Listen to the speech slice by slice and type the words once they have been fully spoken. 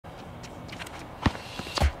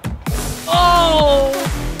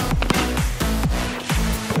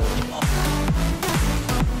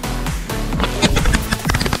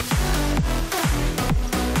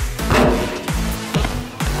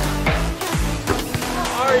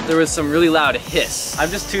hard. There was some really loud hiss. I'm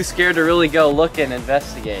just too scared to really go look and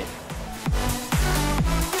investigate.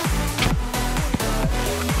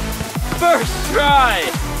 First try!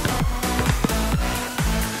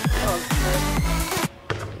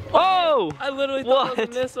 Oh! I literally thought it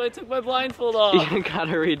was a miss, so I took my blindfold off. You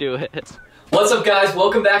gotta redo it. What's up, guys?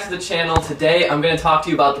 Welcome back to the channel. Today I'm going to talk to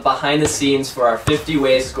you about the behind the scenes for our 50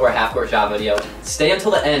 ways to score a half-court shot video. Stay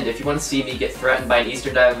until the end if you want to see me get threatened by an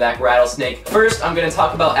Eastern Diamondback rattlesnake. First, I'm going to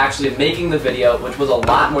talk about actually making the video, which was a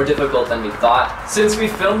lot more difficult than we thought. Since we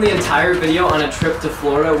filmed the entire video on a trip to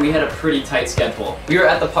Florida, we had a pretty tight schedule. We were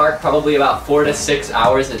at the park probably about 4 to 6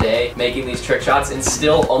 hours a day making these trick shots and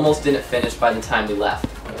still almost didn't finish by the time we left.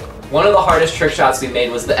 One of the hardest trick shots we made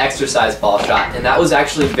was the exercise ball shot, and that was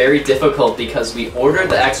actually very difficult because we ordered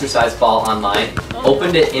the exercise ball online,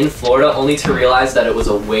 opened it in Florida only to realize that it was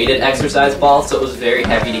a weighted exercise ball, so it was very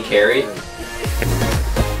heavy to carry.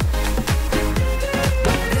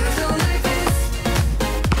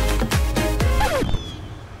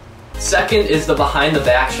 Second is the behind the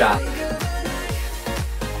back shot.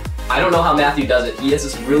 I don't know how Matthew does it. He has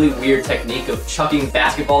this really weird technique of chucking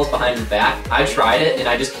basketballs behind his back. I tried it and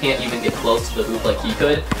I just can't even get close to the hoop like he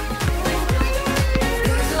could.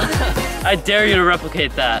 I dare you to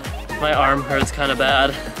replicate that. My arm hurts kind of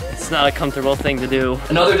bad. It's not a comfortable thing to do.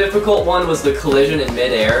 Another difficult one was the collision in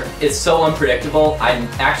midair. It's so unpredictable. I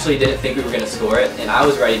actually didn't think we were going to score it and I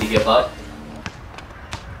was ready to give up.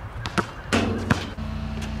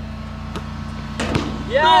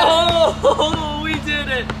 Yeah! Oh, we did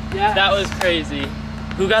it! Yeah. That was crazy.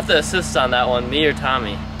 Who got the assist on that one, me or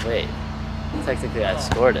Tommy? Wait, technically I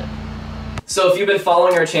scored it. So if you've been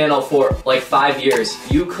following our channel for like 5 years,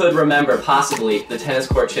 you could remember possibly the tennis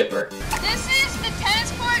court chipper. This is the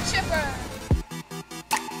tennis court chipper.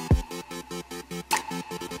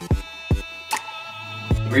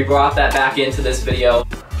 We brought that back into this video.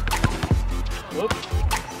 Whoop.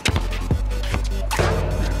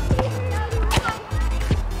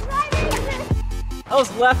 That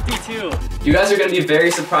was lefty too. You guys are gonna be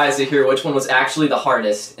very surprised to hear which one was actually the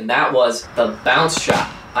hardest, and that was the bounce shot.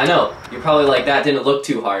 I know, you're probably like, that didn't look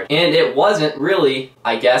too hard. And it wasn't really,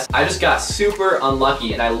 I guess. I just got super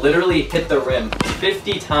unlucky and I literally hit the rim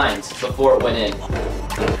 50 times before it went in.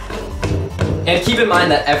 And keep in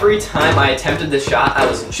mind that every time I attempted this shot, I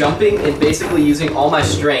was jumping and basically using all my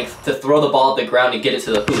strength to throw the ball at the ground and get it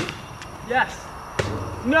to the hoop. Yes.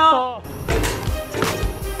 No!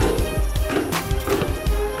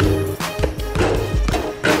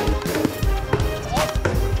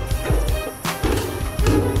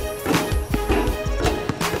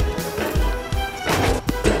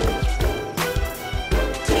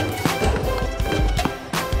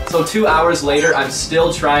 So 2 hours later, I'm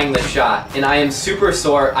still trying this shot, and I am super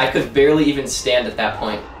sore. I could barely even stand at that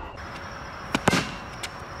point.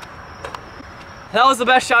 That was the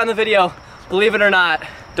best shot in the video, believe it or not.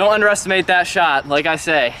 Don't underestimate that shot, like I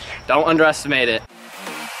say. Don't underestimate it.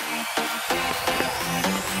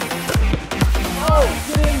 Oh,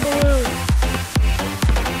 get in, balloon!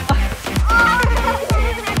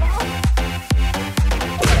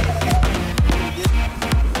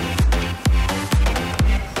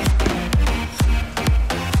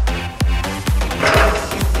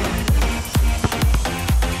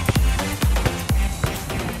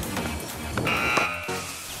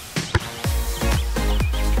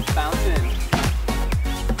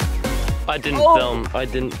 I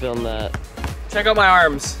didn't film that. Check out my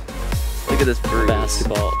arms. Look at this bruise.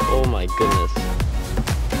 Basketball. Oh my goodness.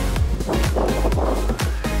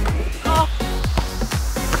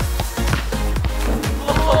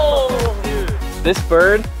 Oh, dude. This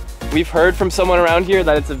bird, we've heard from someone around here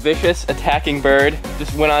that it's a vicious attacking bird.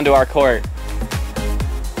 Just went onto our court.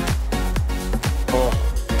 Oh.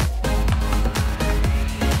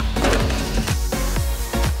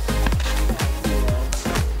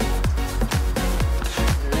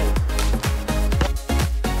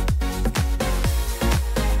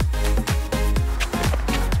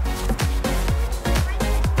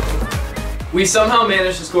 We somehow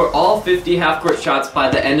managed to score all 50 half-court shots by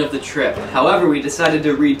the end of the trip. However, we decided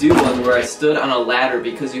to redo one where I stood on a ladder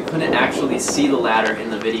because you couldn't actually see the ladder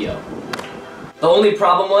in the video. The only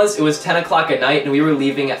problem was, it was 10 o'clock at night and we were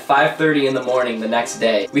leaving at 5:30 in the morning the next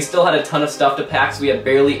day. We still had a ton of stuff to pack, so we had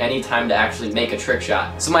barely any time to actually make a trick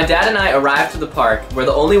shot. So my dad and I arrived to the park. We're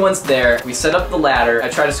the only ones there. We set up the ladder. I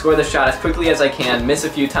try to score the shot as quickly as I can, miss a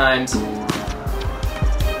few times.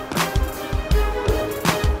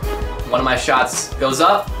 One of my shots goes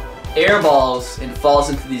up, airballs, and falls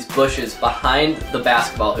into these bushes behind the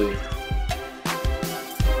basketball hoop.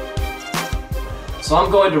 So So I'm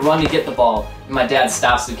going to run to get the ball, and my dad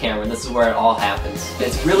stops the camera, and this is where it all happens.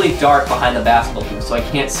 It's really dark behind the basketball hoop, so I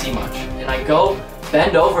can't see much. And I go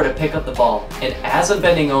bend over to pick up the ball, and as I'm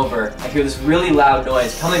bending over, I hear this really loud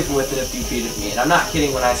noise coming from within a few feet of me. And I'm not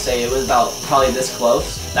kidding when I say it was about probably this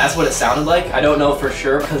close. That's what it sounded like. I don't know for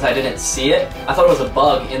sure because I didn't see it. I thought it was a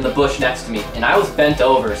bug in the bush next to me, and I was bent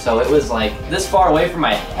over, so it was like this far away from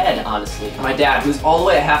my head, honestly. My dad, who's all the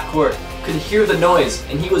way at half court, could hear the noise,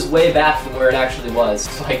 and he was way back from where it actually was.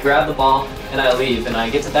 So I grab the ball and I leave, and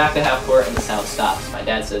I get to back to half court and the sound stops. My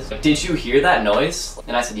dad says, "Did you hear that noise?"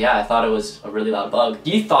 And I said, "Yeah, I thought it was a really loud bug."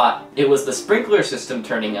 He thought it was the sprinkler system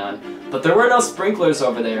turning on, but there were no sprinklers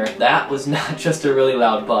over there. That was not just a really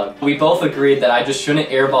loud bug. We both agreed that I just shouldn't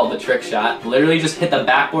airball the trick shot. Literally just hit the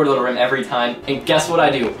backboard of the rim every time, and guess what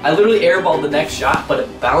I do? I literally airballed the next shot, but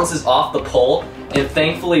it bounces off the pole, and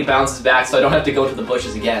thankfully bounces back so I don't have to go to the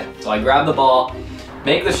bushes again. So I grab the ball,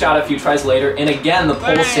 make the shot a few tries later, and again the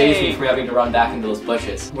pole saves me from having to run back into those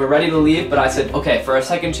bushes. We're ready to leave, but I said, okay, for our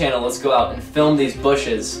second channel, let's go out and film these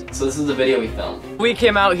bushes. So this is the video we filmed. We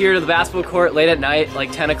came out here to the basketball court late at night,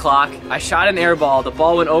 like 10 o'clock. I shot an air ball. The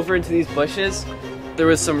ball went over into these bushes. There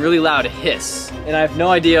was some really loud hiss, and I have no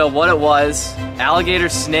idea what it was. Alligator,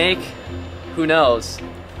 snake, who knows?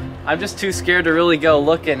 I'm just too scared to really go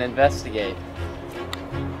look and investigate.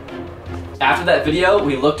 After that video,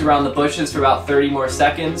 we looked around the bushes for about 30 more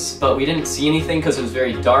seconds, but we didn't see anything because it was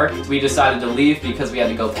very dark. We decided to leave because we had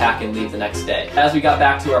to go pack and leave the next day. As we got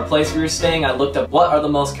back to our place we were staying, I looked up what are the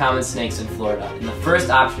most common snakes in Florida. And the first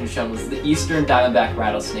option shown was the eastern diamondback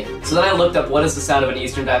rattlesnake. So then I looked up what is the sound of an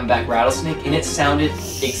eastern diamondback rattlesnake, and it sounded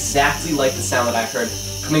exactly like the sound that I heard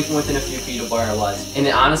coming from within a few feet of where I was. And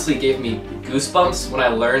it honestly gave me goosebumps when I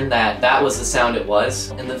learned that that was the sound it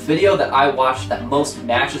was. And the video that I watched that most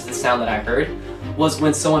matches the sound that I heard was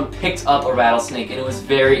when someone picked up a rattlesnake and it was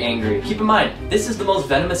very angry. Keep in mind, this is the most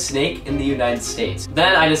venomous snake in the United States.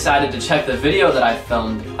 Then I decided to check the video that I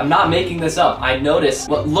filmed. I'm not making this up. I noticed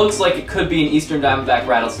what looks like it could be an eastern diamondback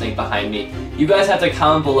rattlesnake behind me. You guys have to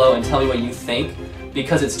comment below and tell me what you think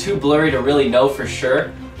because it's too blurry to really know for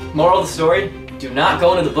sure. Moral of the story, do not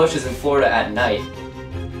go into the bushes in Florida at night.